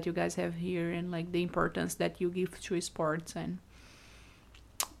values that you guys have here, and like the importance that you give to sports. And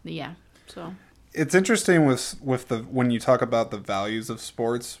so It's interesting with the when you talk about the values of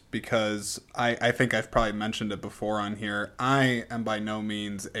sports, because I think I've probably mentioned it before on here. I am by no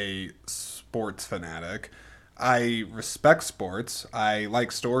means a sports fanatic. I respect sports. I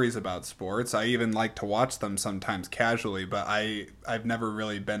like stories about sports. I even like to watch them sometimes casually, but I've never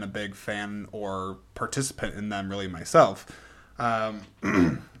really been a big fan or participant in them really myself. I'm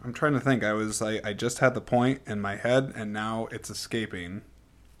trying to think. I just had the point in my head and now it's escaping.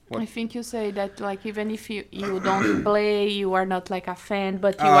 What? I think you say that like even if you don't play, you are not like a fan,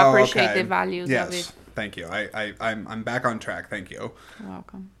 but you Oh, appreciate okay. the values of Yes, it. thank you. I'm back on track. Thank you. You're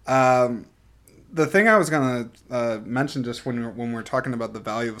welcome. The thing I was gonna mention just when we're talking about the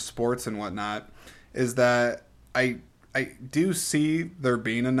value of sports and whatnot is that I do see there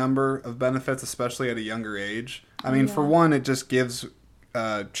being a number of benefits, especially at a younger age. I mean, for Yeah. one, it just gives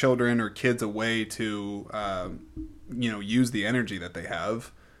children or kids a way to use the energy that they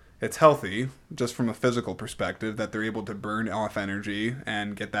have. It's healthy, just from a physical perspective, that they're able to burn off energy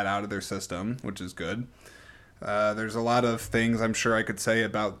and get that out of their system, which is good. There's a lot of things I'm sure I could say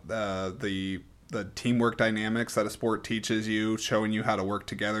about the teamwork dynamics that a sport teaches you, showing you how to work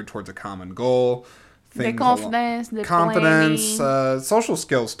together towards a common goal. The confidence, the Confidence, planning. social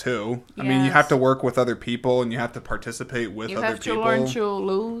skills too. I mean, you have Yes. to work with other people and you have to participate with You other have to people. learn to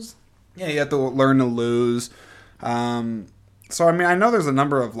lose. Yeah, you have to learn to lose. So I mean, I know there's a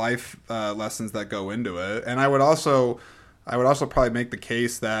number of life lessons that go into it, and I would also probably make the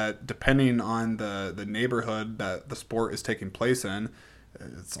case that depending on the neighborhood that the sport is taking place in,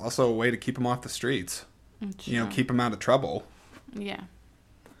 it's also a way to keep them off the streets. Sure. Keep them out of trouble. Yeah.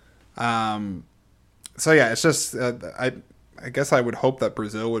 So yeah, it's just I guess I would hope that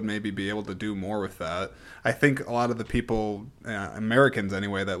Brazil would maybe be able to do more with that. I think a lot of the people, Americans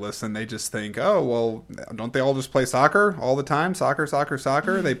anyway, that listen, they just think, oh, well, don't they all just play soccer all the time? Soccer, soccer,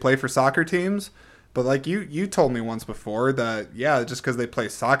 soccer. They play for soccer teams. But like you told me once before that, yeah, just because they play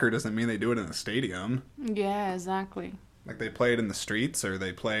soccer doesn't mean they do it in a stadium. Yeah, exactly. Like they play it in the streets or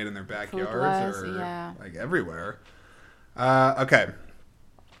they play it in their backyards Fruitless, or yeah. like everywhere. Okay.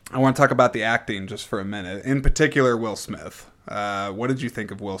 I want to talk about the acting just for a minute. In particular, Will Smith. What did you think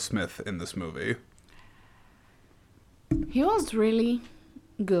of Will Smith in this movie? He was really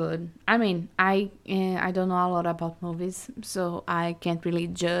good. I mean, I don't know a lot about movies, so I can't really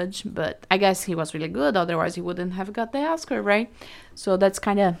judge, but I guess he was really good. Otherwise, he wouldn't have got the Oscar, right? So that's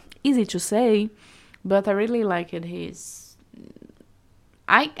kind of easy to say, but I really like it.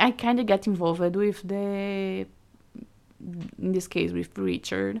 I kind of get involved with in this case with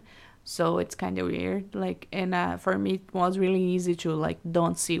Richard, so it's kind of weird. Like, and for me, it was really easy to like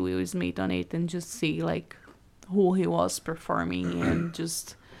don't see Will Smith on it and just see like who he was performing and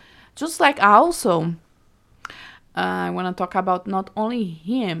just like also I want to talk about not only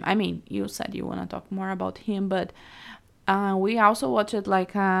him. I mean, you said you want to talk more about him, but we also watched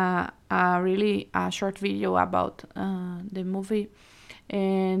like a really short video about the movie,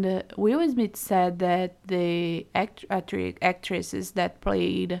 and Will Smith said that the actresses that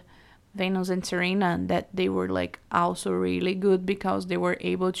played Venus and Serena, that they were like also really good because they were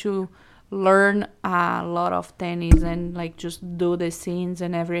able to learn a lot of tennis and like just do the scenes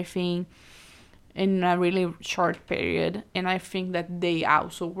and everything in a really short period. And I think that they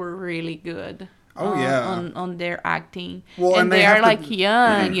also were really good. Oh, yeah. On their acting. Well, and and they they are have like to-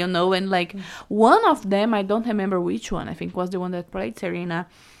 young, and like one of them, I don't remember which one, I think was the one that played Serena.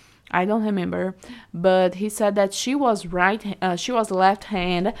 I don't remember, but he said that she was she was left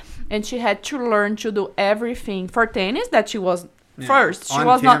hand, and she had to learn to do everything for tennis. That she was first. She on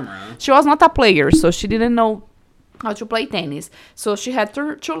was camera. not. She was not a player, so she didn't know how to play tennis. So she had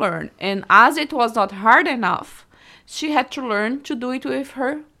to learn, and as it was not hard enough, she had to learn to do it with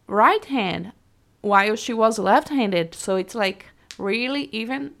her right hand, while she was left-handed. So it's like really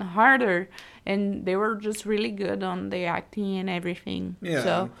even harder. And they were just really good on the acting and everything. Yeah.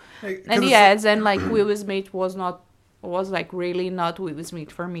 So, Hey, and 'cause yes, and like Will Smith was like really not Will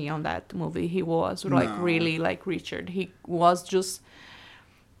Smith for me on that movie. He was like No. really like Richard. He was just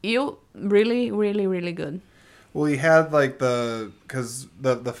really, really, really good. Well, he had like because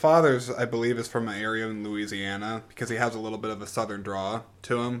the father's, I believe, is from an area in Louisiana, because he has a little bit of a southern draw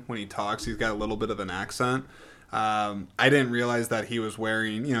to him when he talks. He's got a little bit of an accent. I didn't realize that he was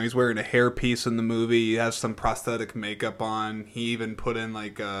wearing, he's wearing a hairpiece in the movie. He has some prosthetic makeup on. He even put in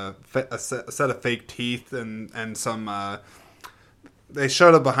like a set of fake teeth and some. They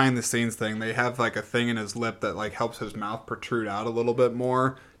showed a behind the scenes thing. They have like a thing in his lip that like helps his mouth protrude out a little bit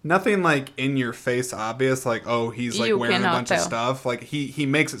more. Nothing like in your face obvious, like, oh, he's like You wearing a cannot bunch of tell. stuff. Like he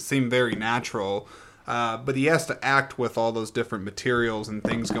makes it seem very natural. but he has to act with all those different materials and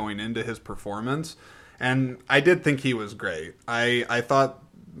things going into his performance. And I did think he was great. I thought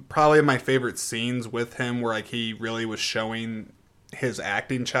probably my favorite scenes with him were like he really was showing his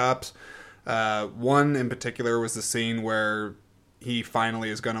acting chops. One in particular was the scene where he finally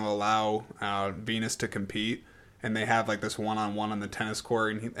is going to allow Venus to compete, and they have like this one-on-one on the tennis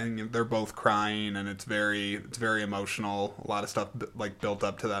court, and they're both crying, and it's very emotional. A lot of stuff like built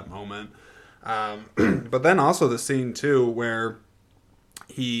up to that moment. But then also the scene too where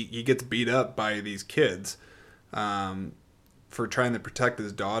he gets beat up by these kids for trying to protect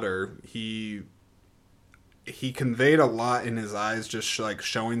his daughter. He conveyed a lot in his eyes, just like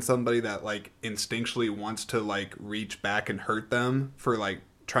showing somebody that like instinctually wants to like reach back and hurt them for like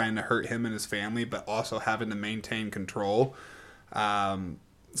trying to hurt him and his family, but also having to maintain control.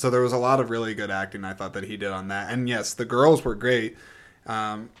 So there was a lot of really good acting I thought that he did on that. And yes, the girls were great.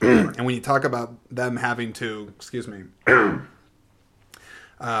 And when you talk about them having to,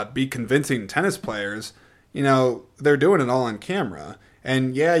 be convincing tennis players, you know, they're doing it all on camera.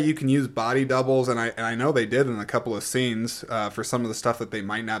 And yeah, you can use body doubles, and I know they did in a couple of scenes for some of the stuff that they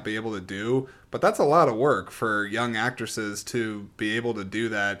might not be able to do. But that's a lot of work for young actresses to be able to do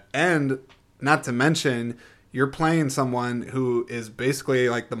that. And not to mention, you're playing someone who is basically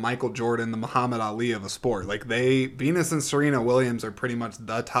like the Michael Jordan, the Muhammad Ali of a sport. Like Venus and Serena Williams are pretty much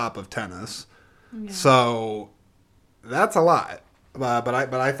the top of tennis. Yeah. So that's a lot. But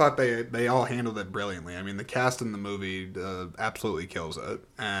I thought they all handled it brilliantly. I mean, the cast in the movie absolutely kills it.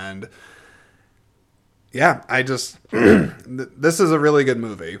 And yeah, this is a really good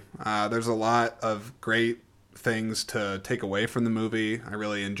movie. There's a lot of great things to take away from the movie. I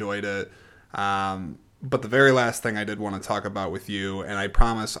really enjoyed it. But the very last thing I did want to talk about with you, and I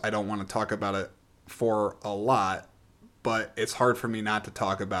promise I don't want to talk about it for a lot, but it's hard for me not to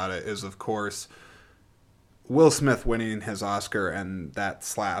talk about it, is of course Will Smith winning his Oscar and that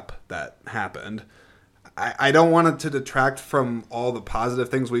slap that happened. I don't want it to detract from all the positive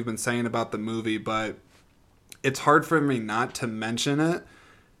things we've been saying about the movie, but it's hard for me not to mention it,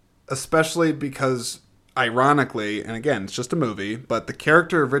 especially because, ironically, and again, it's just a movie, but the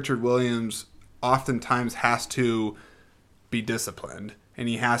character of Richard Williams oftentimes has to be disciplined, and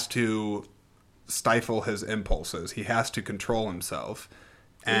he has to stifle his impulses. He has to control himself.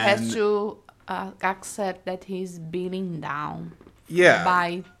 He has to accept that he's beaten down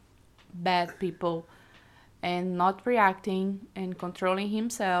by bad people and not reacting and controlling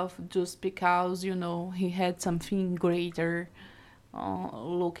himself just because, you know, he had something greater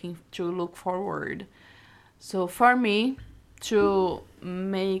look forward. So for me, to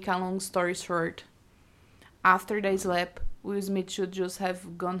make a long story short, after the slap, Will Smith should just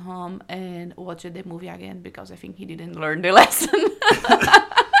have gone home and watched the movie again, because I think he didn't learn the lesson.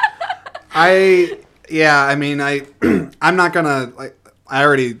 I'm not gonna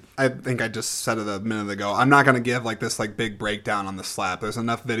I think I just said it a minute ago. I'm not gonna give like this like big breakdown on the slap. There's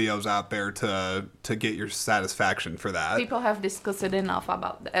enough videos out there to get your satisfaction for that. People have discussed it enough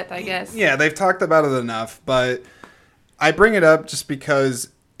about that, I guess. Yeah, they've talked about it enough, but I bring it up just because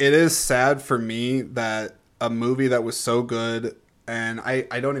it is sad for me that a movie that was so good, and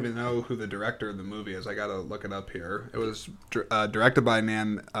I don't even know who the director of the movie is. I gotta look it up here. It was directed by a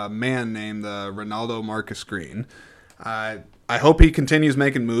man named Ronaldo Marcus Green. I hope he continues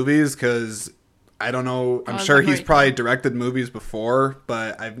making movies, because I don't know. I'm sure he's probably directed movies before,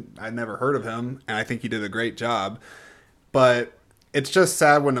 but I've never heard of him, and I think he did a great job. But it's just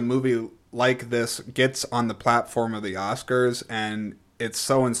sad when a movie like this gets on the platform of the Oscars, and it's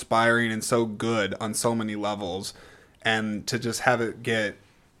so inspiring and so good on so many levels, and to just have it get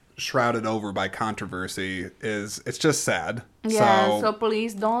shrouded over by controversy it's just sad. Yeah, so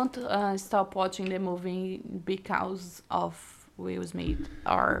please don't stop watching the movie because of Will Smith.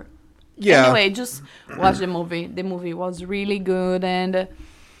 Or anyway, just watch the movie. The movie was really good, and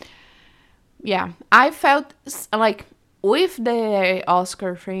I felt like, with the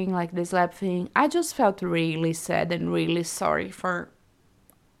Oscar thing, like the slap thing, I just felt really sad and really sorry for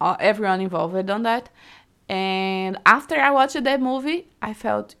everyone involved on that. And after I watched that movie, I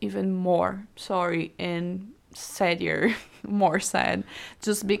felt even more sorry and sadder, more sad.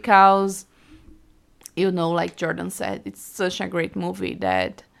 Just because, you know, like Jordan said, it's such a great movie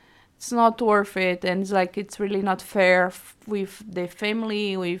that it's not worth it. And it's like, it's really not fair with the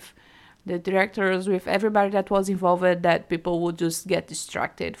family, with the directors, with everybody that was involved, that people would just get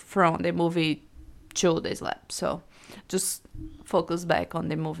distracted from the movie to the slap. So just focus back on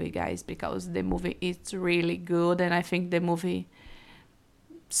the movie, guys, because the movie is really good, and I think the movie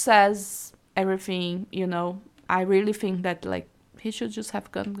says everything, you know. I really think that, like, he should just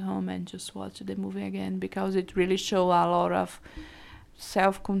have gone home and just watched the movie again, because it really show a lot of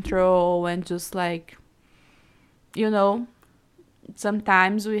self-control and just like,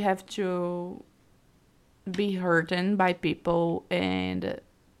 sometimes we have to be hurting by people and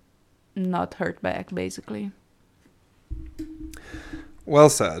not hurt back, basically. Well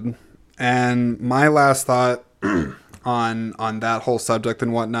said. And my last thought on that whole subject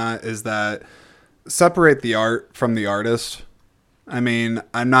and whatnot is that separate the art from the artist. I mean,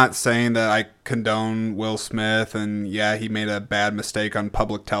 I'm not saying that I condone Will Smith, and yeah, he made a bad mistake on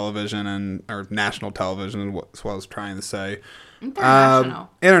public television or national television, is what I was trying to say.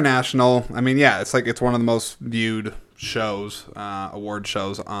 International. I mean, yeah, it's one of the most viewed shows, award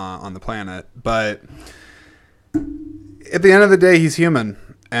shows on the planet. But at the end of the day, he's human,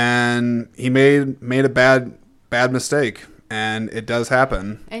 and he made a bad mistake. And it does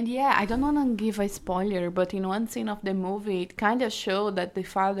happen. And yeah, I don't want to give a spoiler, but in one scene of the movie, it kind of showed that the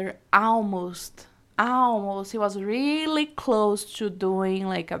father almost, he was really close to doing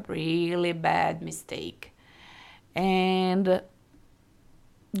like a really bad mistake. And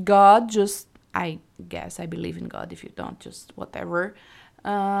God just, I guess, I believe in God. If you don't, just whatever.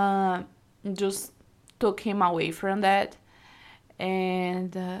 Just took him away from that.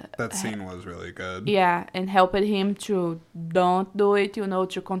 And that scene was really good. Yeah, and helped him to don't do it,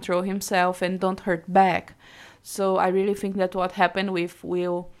 to control himself and don't hurt back. So I really think that what happened with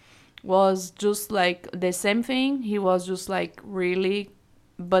Will was just like the same thing. He was just like really,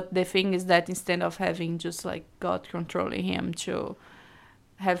 but the thing is that instead of having just like God controlling him, to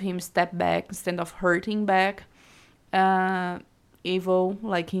have him step back instead of hurting back, evil,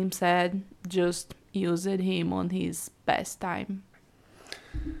 like him said, just used him on his best time.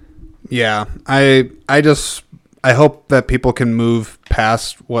 Yeah, I hope that people can move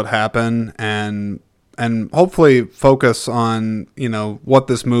past what happened and hopefully focus on, what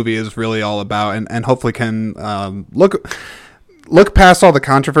this movie is really all about, and hopefully can look past all the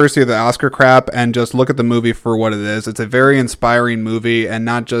controversy of the Oscar crap and just look at the movie for what it is. It's a very inspiring movie, and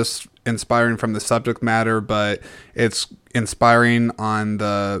not just inspiring from the subject matter, but it's inspiring on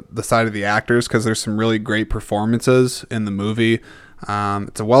the side of the actors, because there's some really great performances in the movie.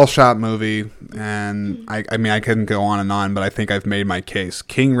 It's a well-shot movie, and I mean, I couldn't go on, but I think I've made my case.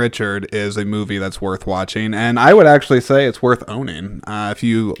 King Richard is a movie that's worth watching, and I would actually say it's worth owning. If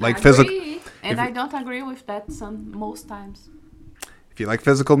you like physical... And I don't agree with that most times. If you like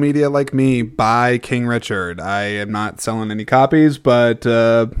physical media like me, buy King Richard. I am not selling any copies, but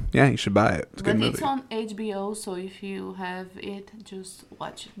yeah, you should buy it. It's a good movie. It's on HBO, so if you have it, just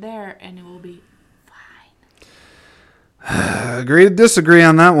watch it there, and it will be agree to disagree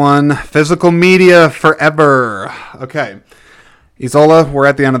on that one. Physical media forever. Okay. Isola, we're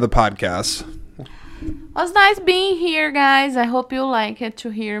at the end of the podcast. It was nice being here, guys. I hope you like it,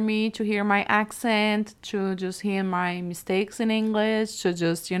 to hear me, to hear my accent, to just hear my mistakes in English, to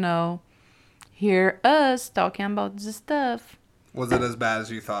just, hear us talking about this stuff. Was it as bad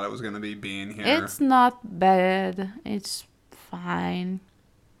as you thought it was going to be being here? It's not bad. It's fine.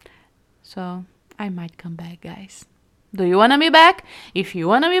 So, I might come back, guys. Do you want me back? If you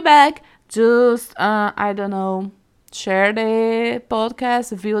want me back, just, I don't know, share the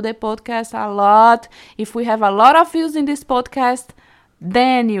podcast, view the podcast a lot. If we have a lot of views in this podcast,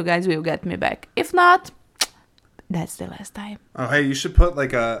 then you guys will get me back. If not, that's the last time. Oh, hey, you should put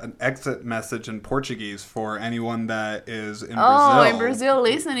like an exit message in Portuguese for anyone that is in Brazil. Oh, in Brazil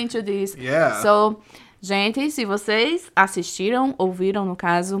listening to this. Yeah. So, gente, se vocês ouviram, no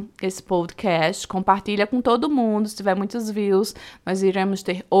caso, esse podcast, compartilha com todo mundo. Se tiver muitos views, nós iremos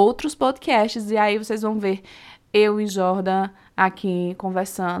ter outros podcasts. E aí vocês vão ver eu e Jordan aqui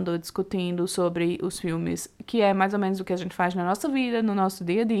conversando, discutindo sobre os filmes, que é mais ou menos o que a gente faz na nossa vida, no nosso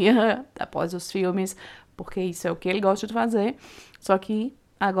dia a dia, após os filmes, porque isso é o que ele gosta de fazer. Só que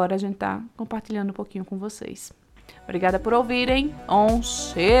agora a gente tá compartilhando um pouquinho com vocês. Obrigada por ouvirem. Um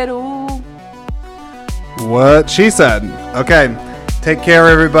cheiro! What she said. Okay. Take care,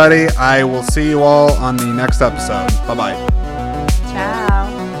 everybody. I will see you all on the next episode. Bye-bye.